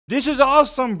This is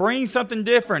awesome. Bring something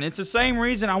different. It's the same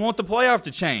reason I want the playoff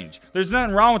to change. There's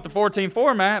nothing wrong with the 14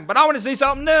 format, but I want to see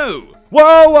something new.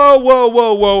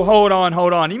 Whoa. Hold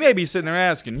on. You may be sitting there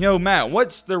asking, yo, Matt,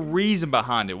 what's the reason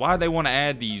behind it? Why do they want to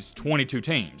add these 22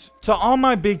 teams? To all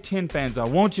my Big Ten fans, I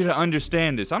want you to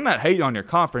understand this. I'm not hating on your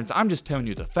conference. I'm just telling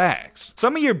you the facts.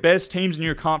 Some of your best teams in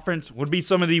your conference would be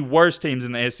some of the worst teams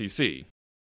in the SEC.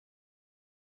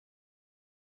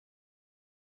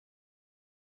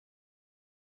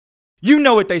 You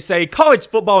know what they say, college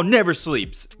football never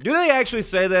sleeps. Do they actually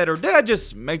say that, or did I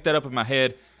just make that up in my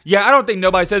head? Yeah, I don't think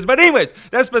nobody says, but anyways,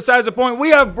 that's besides the point.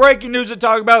 We have breaking news to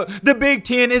talk about. The Big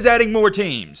Ten is adding more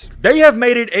teams. They have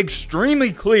made it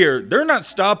extremely clear they're not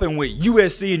stopping with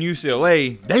USC and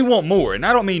UCLA. They want more, and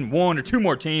I don't mean 1 or 2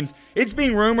 more teams. It's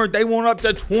being rumored they want up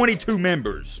to 22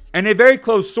 members. And a very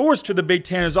close source to the Big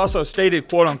Ten has also stated,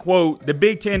 quote unquote, the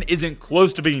Big Ten isn't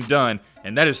close to being done.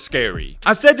 And that is scary.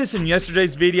 I said this in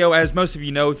yesterday's video, as most of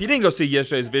you know. If you didn't go see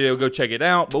yesterday's video, go check it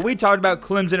out. But we talked about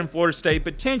Clemson and Florida State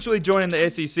potentially joining the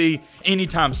SEC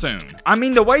anytime soon. I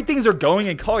mean, the way things are going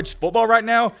in college football right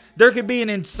now, there could be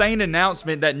an insane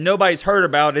announcement that nobody's heard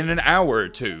about in an hour or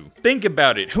two. Think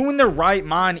about it. Who in their right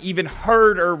mind even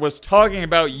heard or was talking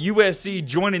about USC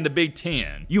joining the Big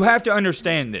Ten? You have to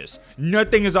understand this.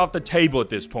 Nothing is off the table at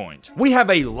this point. We have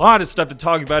a lot of stuff to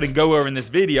talk about and go over in this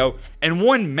video. And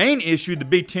one main issue the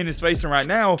Big Ten is facing right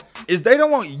now is they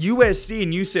don't want USC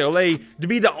and UCLA to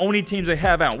be the only teams they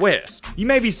have out west. You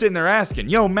may be sitting there asking,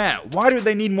 yo Matt, why do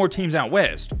they need more teams out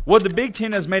west? Well, the Big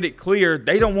Ten has made it clear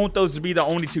they don't want those to be the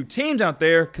only 2 teams out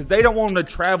there because they don't want them to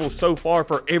travel so far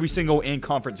for every single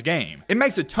in-conference game. It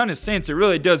makes a ton of sense, it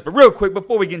really does. But real quick,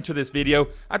 before we get into this video,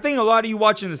 I think a lot of you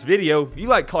watching this video, you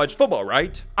like college football,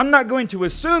 right? I'm not going to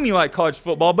assume you like college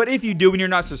football, but if you do and you're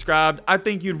not subscribed, I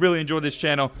think you'd really enjoy this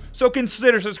channel. So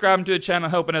consider subscribing to the channel,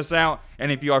 helping us out.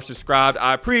 And if you are subscribed,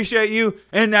 I appreciate you.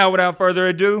 And now without further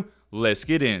ado, let's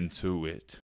get into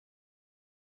it.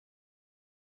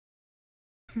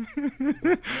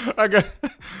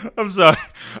 I'm sorry.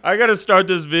 I gotta start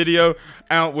this video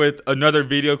out with another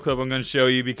video clip I'm gonna show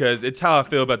you because it's how I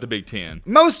feel about the Big Ten.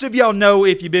 Most of y'all know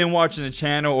if you've been watching the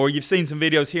channel or you've seen some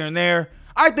videos here and there,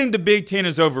 I think the Big Ten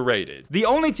is overrated. The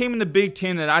only team in the Big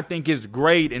Ten that I think is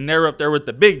great and they're up there with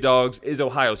the big dogs is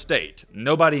Ohio State.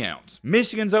 Nobody else.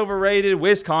 Michigan's overrated,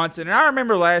 Wisconsin, and I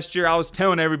remember last year I was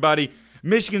telling everybody,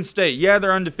 Michigan State, yeah,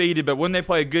 they're undefeated, but when they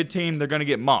play a good team, they're going to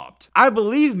get mopped. I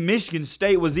believe Michigan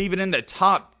State was even in the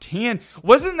top 10.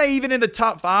 Wasn't they even in the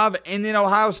top 5? And then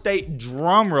Ohio State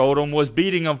drumrolled them, was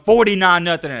beating them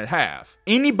 49-0 at half.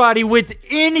 Anybody with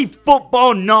any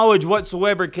football knowledge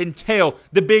whatsoever can tell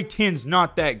the Big Ten's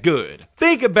not that good.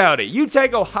 Think about it. You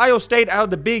take Ohio State out of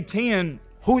the Big Ten,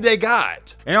 who they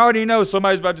got? And I already know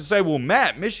somebody's about to say, well,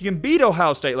 Matt, Michigan beat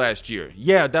Ohio State last year.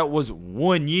 Yeah, that was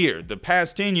 1 year. The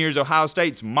past 10 years, Ohio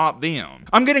State's mopped them.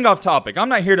 I'm getting off topic. I'm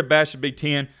not here to bash the Big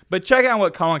Ten, but check out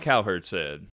what Colin Cowherd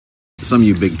said. Some of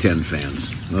you Big Ten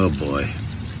fans, oh boy.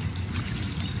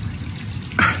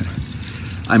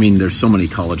 I mean, there's so many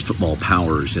college football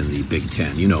powers in the Big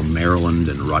Ten. You know, Maryland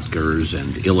and Rutgers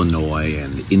and Illinois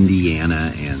and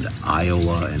Indiana and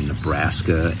Iowa and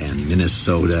Nebraska and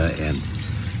Minnesota and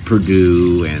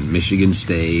Purdue and Michigan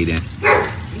State. And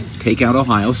take out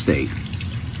Ohio State,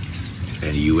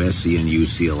 and USC and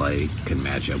UCLA can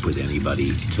match up with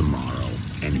anybody tomorrow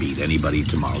and beat anybody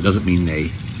tomorrow. Doesn't mean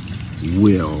they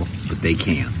will, but they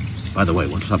can. By the way,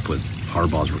 what's up with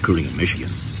Harbaugh's recruiting at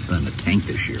Michigan? It's been in the tank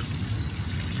this year.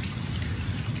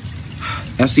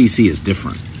 SEC is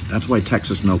different. That's why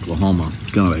Texas and Oklahoma is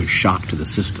going to be a shock to the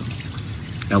system.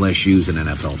 LSU's an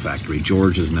NFL factory.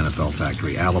 Georgia's an NFL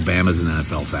factory. Alabama's an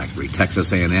NFL factory.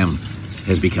 Texas A&M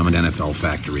has become an NFL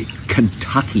factory.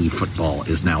 Kentucky football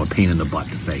is now a pain in the butt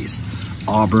to face.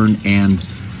 Auburn and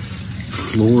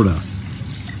Florida.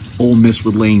 Ole Miss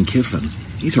with Lane Kiffin.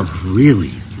 These are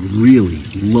really, really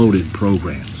loaded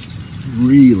programs.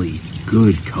 Really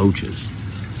good coaches.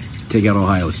 Take out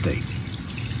Ohio State.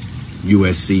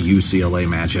 USC, UCLA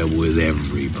matchup with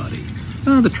everybody.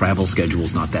 The travel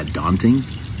schedule's not that daunting.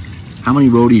 How many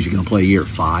roadies are you going to play a year?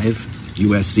 5?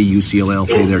 USC, UCLA will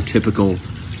play their typical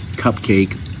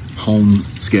cupcake home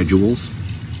schedules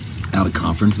out of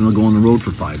conference, and they'll go on the road for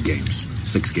 5 games,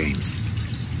 6 games.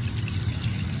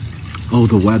 Oh,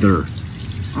 the weather.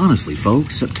 Honestly,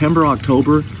 folks, September,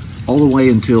 October, all the way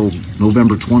until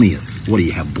November 20th. What do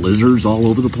you have, blizzards all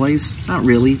over the place? Not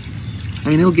really. I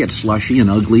mean, it'll get slushy and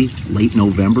ugly late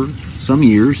November. Some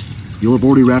years, you'll have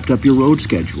already wrapped up your road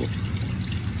schedule.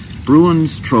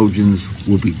 Bruins, Trojans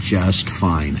will be just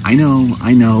fine. I know.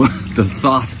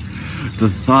 the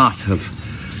thought of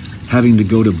having to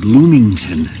go to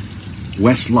Bloomington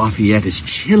West Lafayette is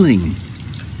chilling.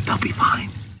 They'll be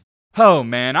fine. Oh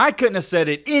man, I couldn't have said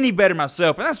it any better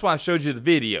myself, and that's why I showed you the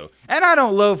video. And I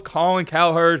don't love Colin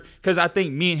Cowherd because I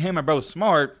think me and him are both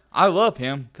smart. I love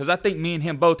him because I think me and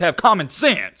him both have common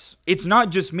sense. It's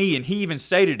not just me, and he even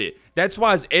stated it. That's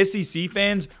why as SEC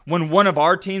fans, when one of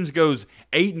our teams goes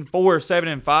 8-4 or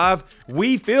 7-5,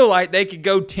 we feel like they could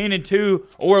go 10-2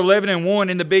 or 11-1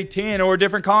 in the Big Ten or a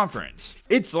different conference.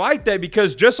 It's like that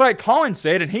because just like Colin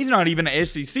said, and he's not even an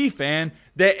SEC fan,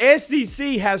 the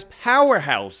SEC has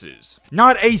powerhouses.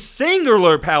 Not a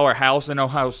singular powerhouse in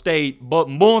Ohio State, but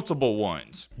multiple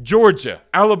ones. Georgia,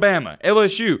 Alabama,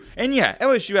 LSU. And yeah,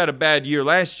 LSU had a bad year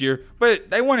last year,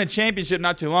 but they won a championship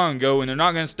not too long ago, and they're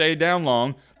not going to stay down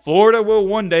long. Florida will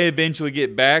one day eventually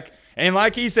get back. And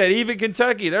like he said, even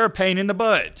Kentucky, they're a pain in the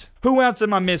butt. Who else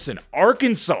am I missing?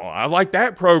 Arkansas. I like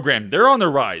that program. They're on the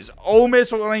rise. Ole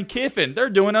Miss with Lane Kiffin. They're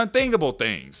doing unthinkable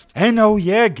things. And oh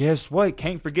yeah, guess what?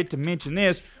 Can't forget to mention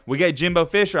this. We got Jimbo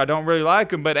Fisher. I don't really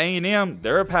like him, but A&M,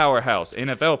 they're a powerhouse.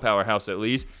 NFL powerhouse at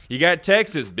least. You got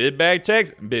Texas. Big bad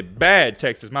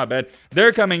Texas, my bad.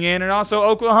 They're coming in, and also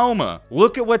Oklahoma.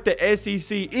 Look at what the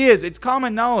SEC is. It's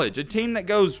common knowledge. A team that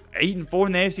goes 8-4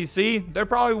 in the SEC, they're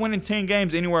probably winning 10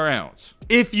 games anywhere else.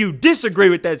 If you disagree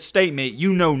with that statement,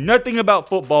 you know nothing about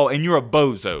football and you're a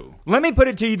bozo. Let me put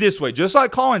it to you this way, just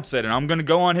like Colin said, and I'm going to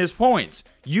go on his points.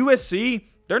 USC,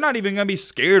 they're not even going to be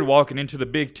scared walking into the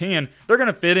Big Ten. They're going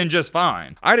to fit in just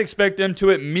fine. I'd expect them to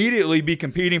immediately be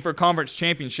competing for conference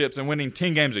championships and winning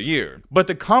 10 games a year. But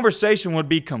the conversation would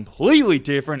be completely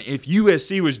different if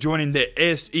USC was joining the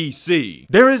SEC.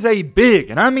 There is a big,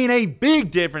 and I mean a big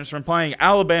difference from playing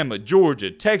Alabama,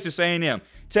 Georgia, Texas A&M,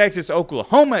 Texas,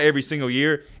 Oklahoma every single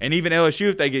year, and even LSU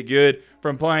if they get good,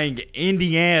 from playing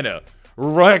Indiana,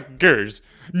 Rutgers,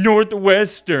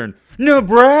 Northwestern,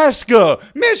 Nebraska,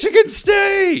 Michigan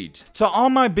State. To all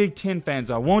my Big Ten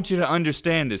fans, I want you to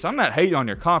understand this. I'm not hating on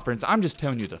your conference. I'm just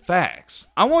telling you the facts.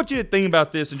 I want you to think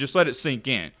about this and just let it sink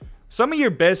in. Some of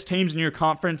your best teams in your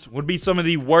conference would be some of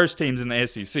the worst teams in the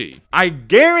SEC. I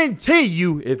guarantee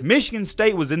you, if Michigan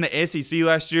State was in the SEC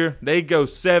last year, they'd go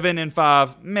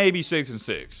 7-5, maybe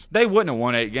 6-6. They wouldn't have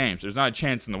won 8 games. There's not a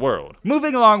chance in the world.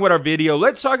 Moving along with our video,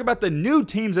 let's talk about the new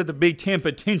teams that the Big Ten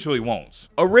potentially wants.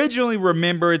 Originally,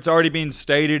 remember, it's already been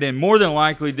stated, and more than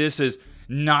likely this is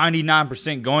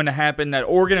 99% going to happen, that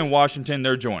Oregon and Washington,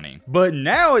 they're joining. But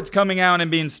now it's coming out and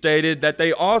being stated that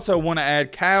they also want to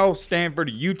add Cal, Stanford,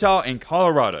 Utah, and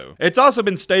Colorado. It's also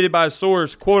been stated by a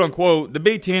source, quote unquote, the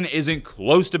Big Ten isn't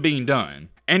close to being done.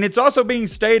 And it's also being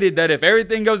stated that if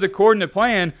everything goes according to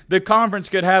plan, the conference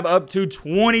could have up to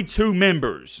 22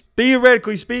 members.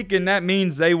 Theoretically speaking, that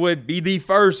means they would be the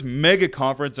first mega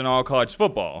conference in all college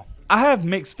football. I have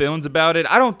mixed feelings about it.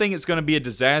 I don't think it's going to be a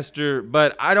disaster,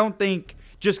 but I don't think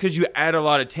just because you add a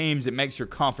lot of teams, it makes your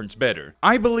conference better.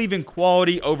 I believe in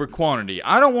quality over quantity.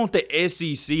 I don't want the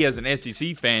SEC as an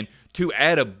SEC fan to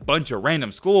add a bunch of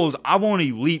random schools. I want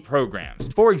elite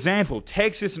programs. For example,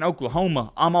 Texas and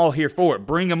Oklahoma, I'm all here for it.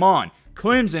 Bring them on.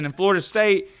 Clemson and Florida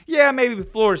State, yeah, maybe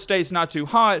Florida State's not too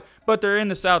hot, but they're in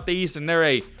the Southeast and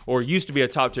they're or used to be a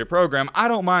top tier program. I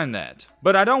don't mind that.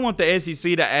 But I don't want the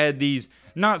SEC to add these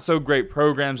not so great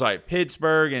programs like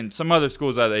Pittsburgh and some other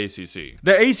schools out of the ACC.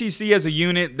 The ACC as a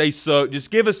unit, they suck.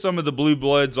 Just give us some of the blue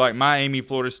bloods like Miami,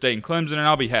 Florida State, and Clemson, and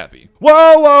I'll be happy.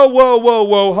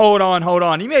 Whoa, hold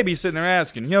on. You may be sitting there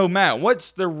asking, yo, Matt,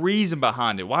 what's the reason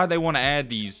behind it? Why do they want to add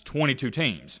these 22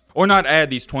 teams? Or not add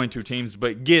these 22 teams,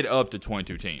 but get up to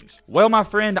 22 teams. Well, my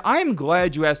friend, I'm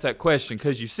glad you asked that question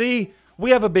because you see, we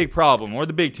have a big problem, or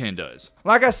the Big Ten does.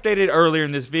 Like I stated earlier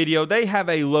in this video, they have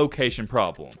a location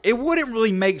problem. It wouldn't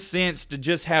really make sense to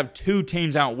just have 2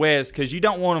 teams out west because you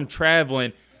don't want them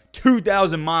traveling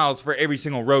 2,000 miles for every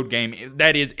single road game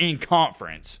that is in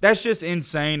conference. That's just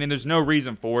insane and there's no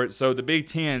reason for it. So the Big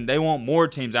Ten, they want more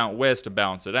teams out west to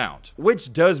balance it out,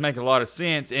 which does make a lot of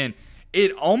sense. And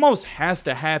it almost has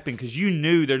to happen because you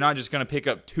knew they're not just going to pick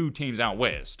up 2 teams out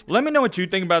west. Let me know what you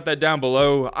think about that down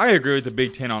below. I agree with the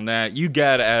Big Ten on that. You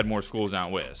got to add more schools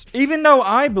out west. Even though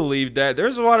I believe that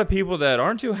there's a lot of people that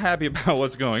aren't too happy about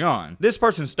what's going on. This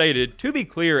person stated, to be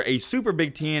clear, a super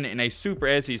Big Ten and a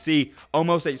super SEC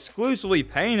almost exclusively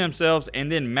paying themselves and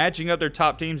then matching up their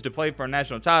top teams to play for a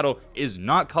national title is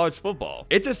not college football.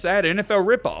 It's a sad NFL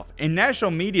ripoff, and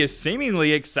national media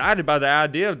seemingly excited by the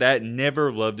idea of that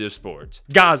never loved this sport.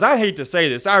 Guys, I hate to say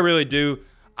this, I really do.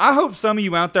 I hope some of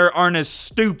you out there aren't as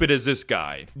stupid as this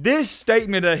guy. This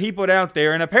statement that he put out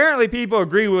there, and apparently people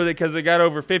agree with it because it got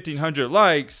over 1,500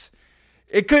 likes,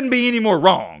 It couldn't be any more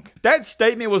wrong. That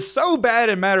statement was so bad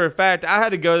and matter of fact, I had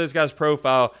to go to this guy's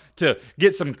profile to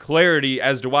get some clarity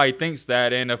as to why he thinks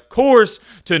that. And of course,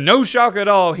 to no shock at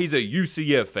all, he's a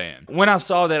UCF fan. When I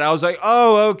saw that, I was like,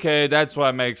 oh, okay, that's why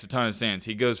it makes a ton of sense.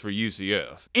 He goes for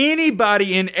UCF.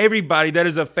 Anybody and everybody that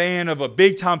is a fan of a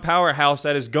big-time powerhouse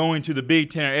that is going to the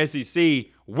Big Ten or SEC,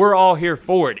 we're all here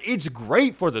for it. It's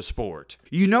great for the sport.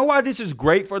 You know why this is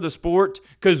great for the sport?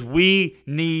 Because we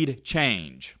need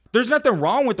change. There's nothing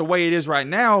wrong with the way it is right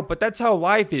now, but that's how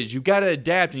life is. You gotta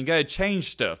adapt and you gotta change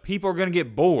stuff. People are gonna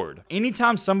get bored.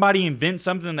 Anytime somebody invents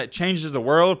something that changes the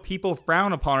world, people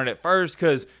frown upon it at first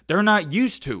because they're not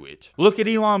used to it. Look at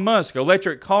Elon Musk,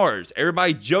 electric cars.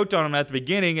 Everybody joked on him at the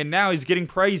beginning and now he's getting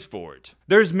praised for it.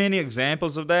 There's many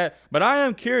examples of that, but I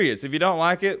am curious. If you don't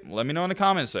like it, let me know in the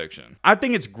comment section. I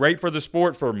think it's great for the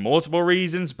sport for multiple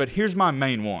reasons, but here's my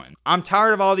main one. I'm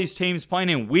tired of all these teams playing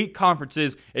in weak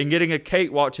conferences and getting a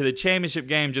cakewalk to the championship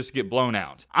game just to get blown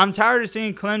out. I'm tired of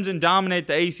seeing Clemson dominate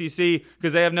the ACC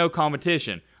because they have no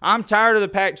competition. I'm tired of the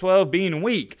Pac-12 being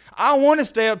weak. I want to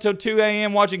stay up till 2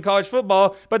 a.m. watching college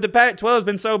football, but the Pac-12 has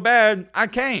been so bad, I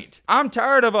can't. I'm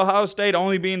tired of Ohio State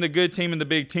only being the good team in the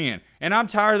Big Ten. And I'm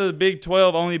tired of the Big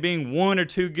 12 only being 1 or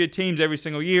 2 good teams every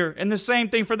single year, and the same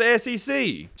thing for the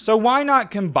SEC. So why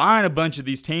not combine a bunch of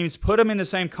these teams, put them in the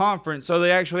same conference so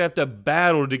they actually have to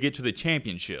battle to get to the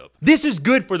championship? This is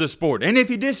good for the sport, and if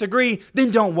you disagree,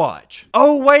 then don't watch.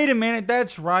 Oh, wait a minute,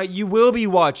 that's right, you will be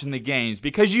watching the games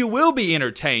because you will be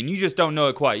entertained, you just don't know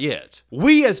it quite yet.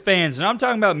 We as fans, and I'm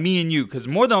talking about me and you, because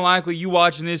more than likely you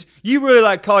watching this, you really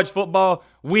like college football.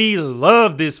 We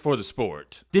love this for the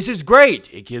sport. This is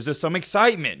great. It gives us some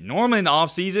excitement. Normally in the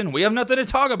off season, we have nothing to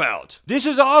talk about. This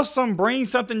is awesome. Bring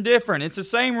something different. It's the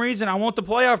same reason I want the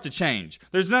playoff to change.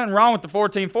 There's nothing wrong with the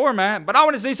 14 format, but I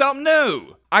want to see something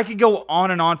new. I could go on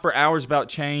and on for hours about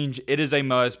change. It is a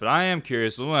must, but I am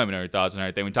curious. Let me know your thoughts on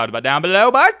everything we talked about down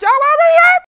below. But don't worry.